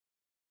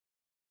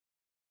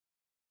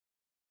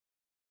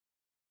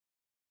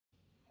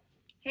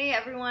Hey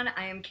everyone,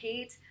 I am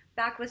Kate,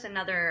 back with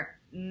another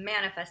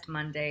Manifest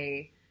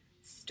Monday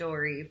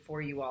story for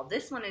you all.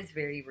 This one is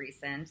very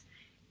recent,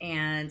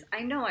 and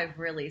I know I've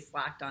really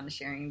slacked on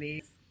sharing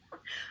these,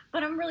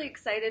 but I'm really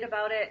excited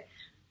about it.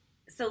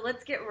 So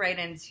let's get right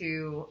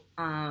into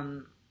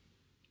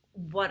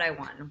what I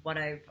won, what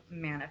I've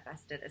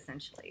manifested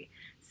essentially.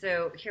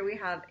 So here we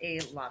have a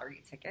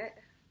lottery ticket,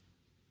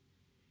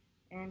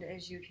 and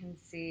as you can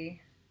see,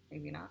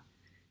 maybe not,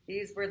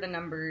 these were the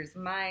numbers,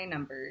 my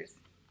numbers,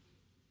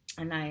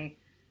 and I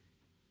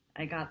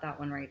got that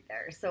one right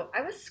there. So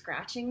I was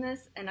scratching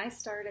this and I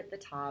start at the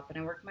top and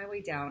I work my way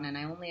down and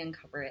I only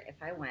uncover it if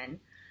I win,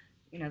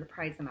 the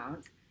prize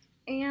amount.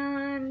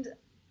 And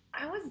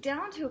I was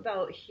down to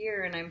about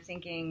here and I'm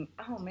thinking,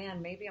 oh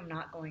man, maybe I'm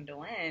not going to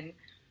win.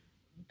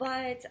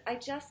 But I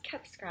just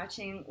kept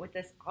scratching with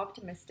this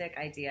optimistic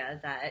idea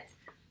that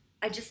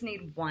I just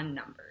need one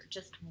number,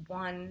 just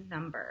one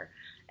number.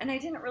 And I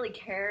didn't really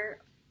care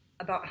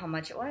about how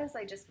much it was.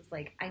 I just was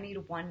like, I need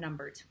one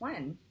number to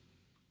win.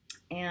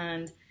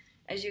 And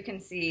as you can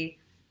see,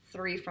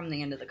 3 from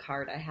the end of the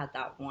card, I had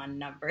that one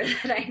number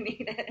that I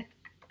needed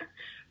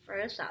for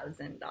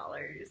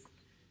 $1,000.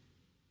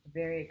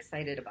 Very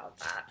excited about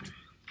that.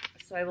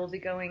 So I will be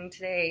going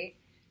today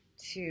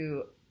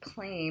to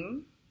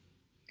claim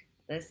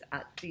this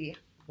at the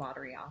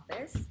lottery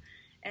office,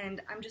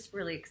 and I'm just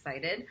really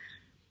excited.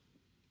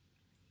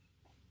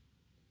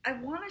 I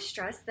want to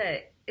stress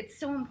that it's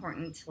so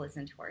important to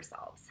listen to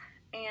ourselves.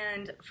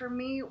 And for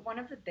me, one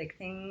of the big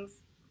things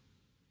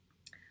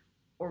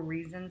or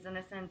reasons in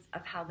a sense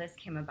of how this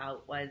came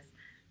about was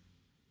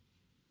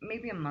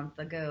maybe a month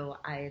ago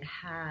I'd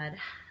had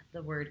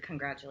the word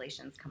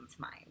congratulations come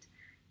to mind.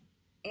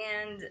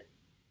 And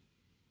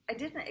I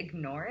didn't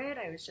ignore it.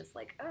 I was just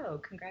like, oh,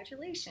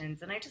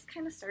 congratulations. And I just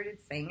kind of started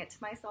saying it to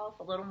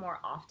myself a little more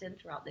often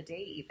throughout the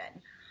day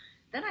even.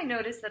 Then I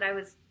noticed that I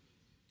was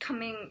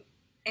coming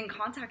in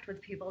contact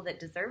with people that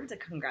deserved a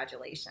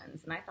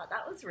congratulations. And I thought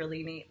that was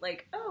really neat.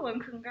 Like, oh, I'm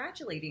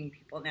congratulating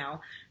people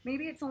now.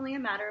 Maybe it's only a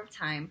matter of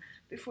time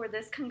before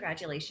this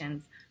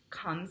congratulations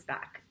comes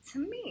back to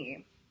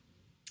me.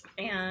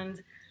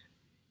 And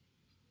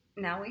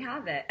now we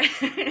have it.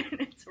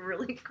 It's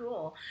really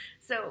cool.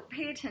 So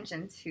pay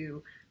attention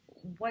to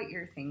what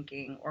you're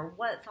thinking or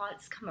what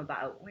thoughts come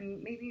about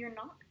when maybe you're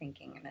not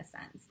thinking in a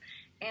sense.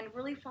 And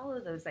really follow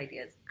those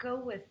ideas. Go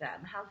with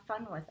them. Have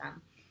fun with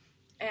them.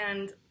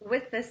 And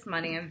with this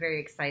money, I'm very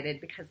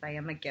excited because I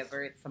am a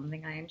giver. It's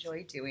something I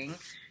enjoy doing.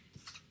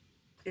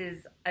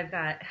 I've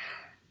got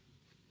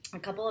a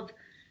couple of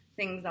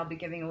things I'll be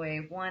giving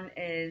away. One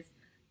is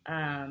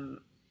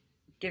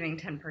giving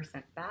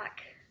 10%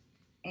 back,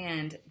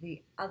 and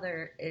the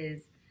other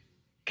is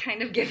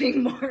kind of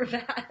giving more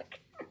back.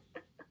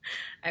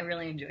 I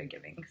really enjoy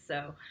giving,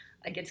 so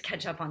I get to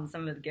catch up on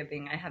some of the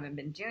giving I haven't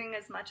been doing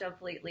as much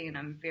of lately, and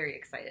I'm very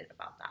excited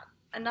about that.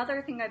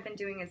 Another thing I've been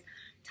doing is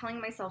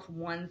telling myself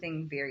one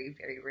thing very,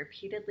 very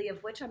repeatedly,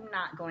 of which I'm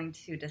not going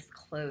to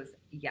disclose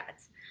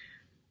yet.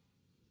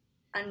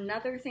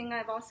 Another thing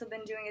I've also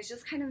been doing is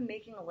just kind of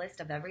making a list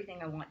of everything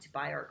I want to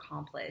buy or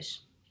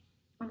accomplish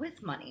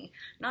with money.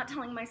 Not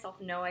telling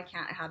myself, no, I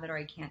can't have it or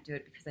I can't do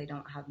it because I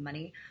don't have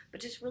money, but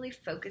just really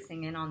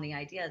focusing in on the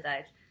idea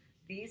that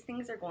these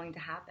things are going to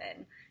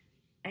happen.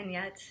 And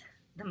yet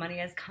the money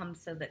has come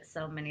so that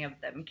so many of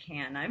them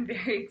can. I'm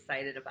very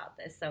excited about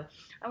this. So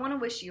I want to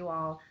wish you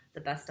all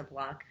the best of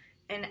luck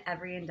in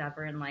every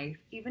endeavor in life,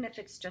 even if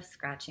it's just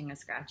scratching a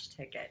scratch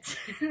ticket.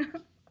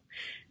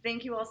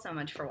 Thank you all so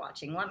much for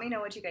watching. Let me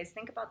know what you guys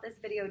think about this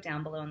video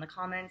down below in the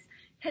comments.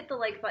 Hit the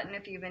like button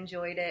if you've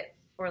enjoyed it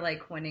or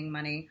like winning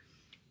money.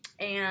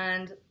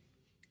 And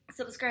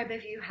subscribe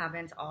if you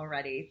haven't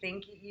already.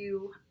 Thank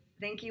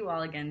you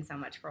all again so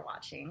much for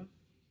watching.